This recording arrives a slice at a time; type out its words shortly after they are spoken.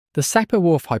The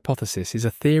Sapir-Whorf hypothesis is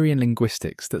a theory in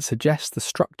linguistics that suggests the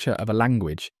structure of a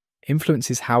language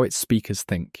influences how its speakers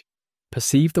think,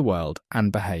 perceive the world,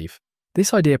 and behave.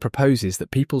 This idea proposes that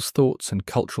people's thoughts and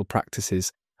cultural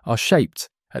practices are shaped,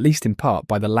 at least in part,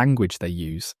 by the language they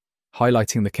use,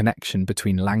 highlighting the connection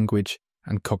between language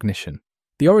and cognition.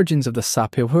 The origins of the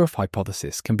Sapir-Whorf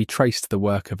hypothesis can be traced to the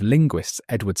work of linguists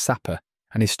Edward Sapir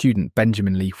and his student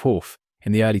Benjamin Lee Whorf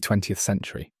in the early 20th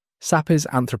century. Sapir's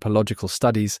anthropological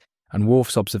studies and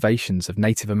Whorf's observations of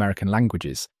Native American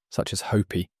languages, such as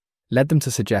Hopi, led them to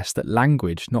suggest that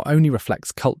language not only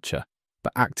reflects culture,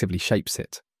 but actively shapes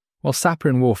it. While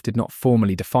Sapir and Whorf did not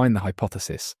formally define the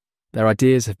hypothesis, their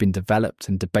ideas have been developed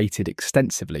and debated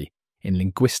extensively in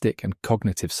linguistic and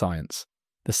cognitive science.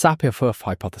 The Sapir-Whorf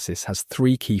hypothesis has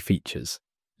three key features: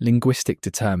 linguistic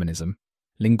determinism,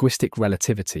 linguistic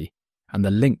relativity, and the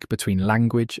link between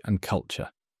language and culture.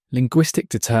 Linguistic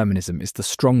determinism is the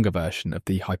stronger version of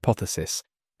the hypothesis,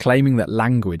 claiming that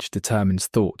language determines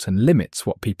thought and limits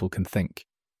what people can think.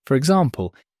 For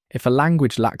example, if a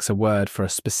language lacks a word for a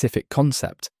specific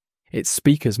concept, its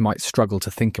speakers might struggle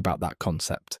to think about that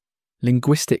concept.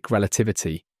 Linguistic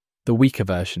relativity, the weaker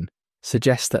version,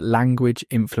 suggests that language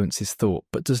influences thought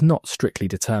but does not strictly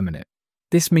determine it.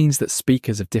 This means that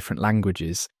speakers of different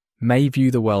languages may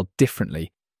view the world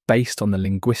differently based on the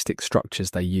linguistic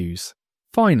structures they use.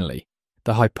 Finally,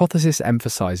 the hypothesis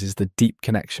emphasizes the deep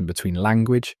connection between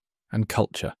language and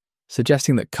culture,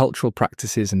 suggesting that cultural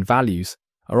practices and values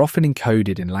are often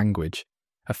encoded in language,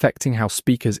 affecting how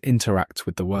speakers interact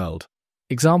with the world.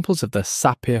 Examples of the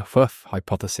Sapir-Whorf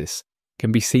hypothesis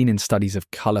can be seen in studies of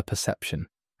color perception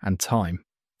and time.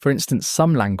 For instance,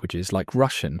 some languages, like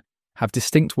Russian, have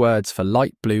distinct words for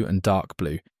light blue and dark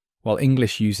blue, while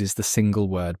English uses the single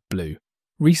word blue.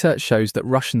 Research shows that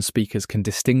Russian speakers can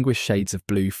distinguish shades of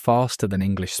blue faster than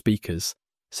English speakers,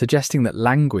 suggesting that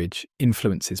language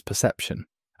influences perception.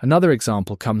 Another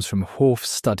example comes from Whorf's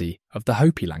study of the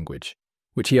Hopi language,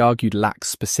 which he argued lacks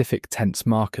specific tense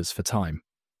markers for time.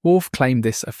 Whorf claimed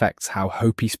this affects how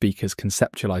Hopi speakers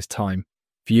conceptualize time,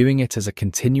 viewing it as a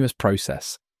continuous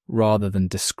process rather than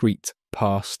discrete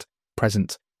past,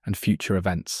 present, and future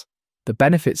events. The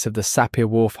benefits of the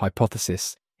Sapir-Whorf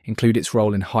hypothesis include its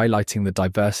role in highlighting the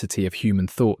diversity of human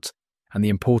thought and the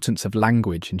importance of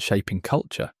language in shaping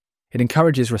culture. It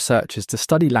encourages researchers to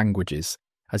study languages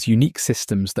as unique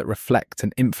systems that reflect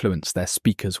and influence their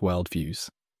speakers' worldviews.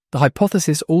 The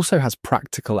hypothesis also has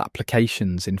practical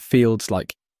applications in fields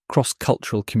like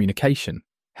cross-cultural communication,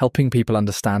 helping people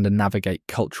understand and navigate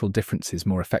cultural differences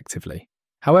more effectively.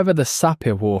 However, the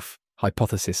Sapir-Whorf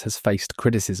hypothesis has faced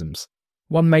criticisms.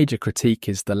 One major critique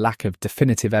is the lack of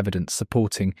definitive evidence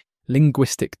supporting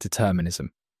linguistic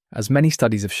determinism, as many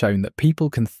studies have shown that people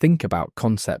can think about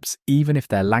concepts even if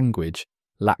their language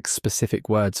lacks specific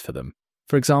words for them.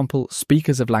 For example,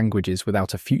 speakers of languages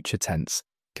without a future tense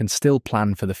can still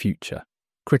plan for the future.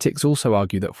 Critics also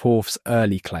argue that Whorf's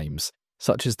early claims,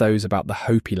 such as those about the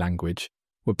Hopi language,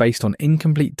 were based on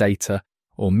incomplete data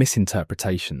or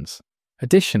misinterpretations.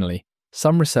 Additionally,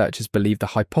 some researchers believe the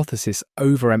hypothesis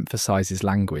overemphasizes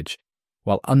language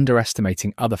while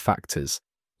underestimating other factors,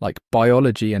 like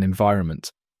biology and environment,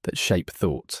 that shape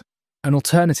thought. An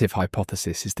alternative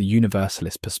hypothesis is the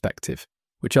universalist perspective,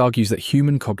 which argues that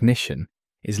human cognition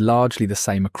is largely the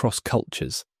same across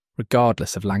cultures,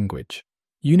 regardless of language.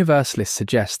 Universalists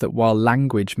suggest that while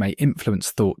language may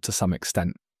influence thought to some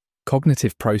extent,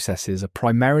 cognitive processes are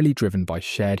primarily driven by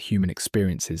shared human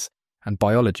experiences and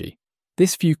biology.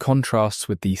 This view contrasts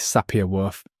with the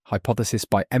Sapir-Whorf hypothesis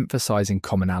by emphasizing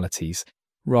commonalities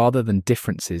rather than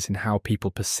differences in how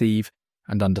people perceive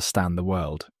and understand the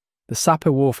world. The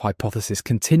Sapir-Whorf hypothesis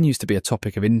continues to be a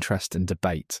topic of interest and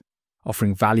debate,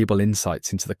 offering valuable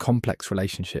insights into the complex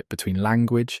relationship between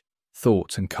language,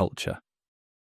 thought, and culture.